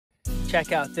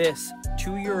check out this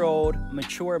 2-year-old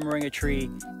mature moringa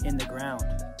tree in the ground.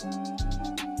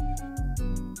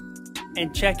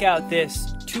 And check out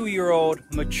this 2-year-old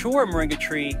mature moringa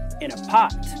tree in a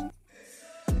pot.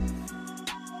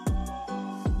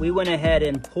 We went ahead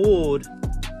and pulled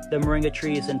the moringa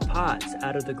trees in pots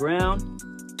out of the ground,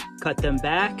 cut them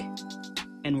back,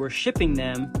 and we're shipping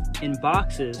them in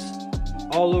boxes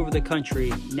all over the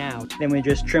country now. Then we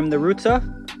just trim the roots off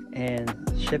and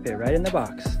ship it right in the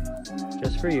box,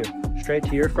 just for you, straight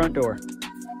to your front door.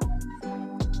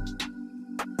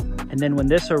 And then when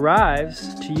this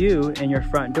arrives to you in your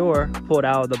front door, pull it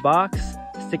out of the box,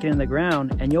 stick it in the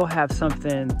ground, and you'll have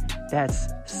something that's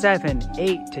 7,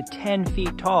 8 to 10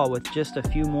 feet tall with just a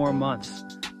few more months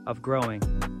of growing.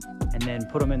 And then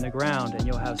put them in the ground and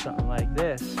you'll have something like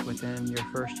this within your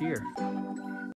first year.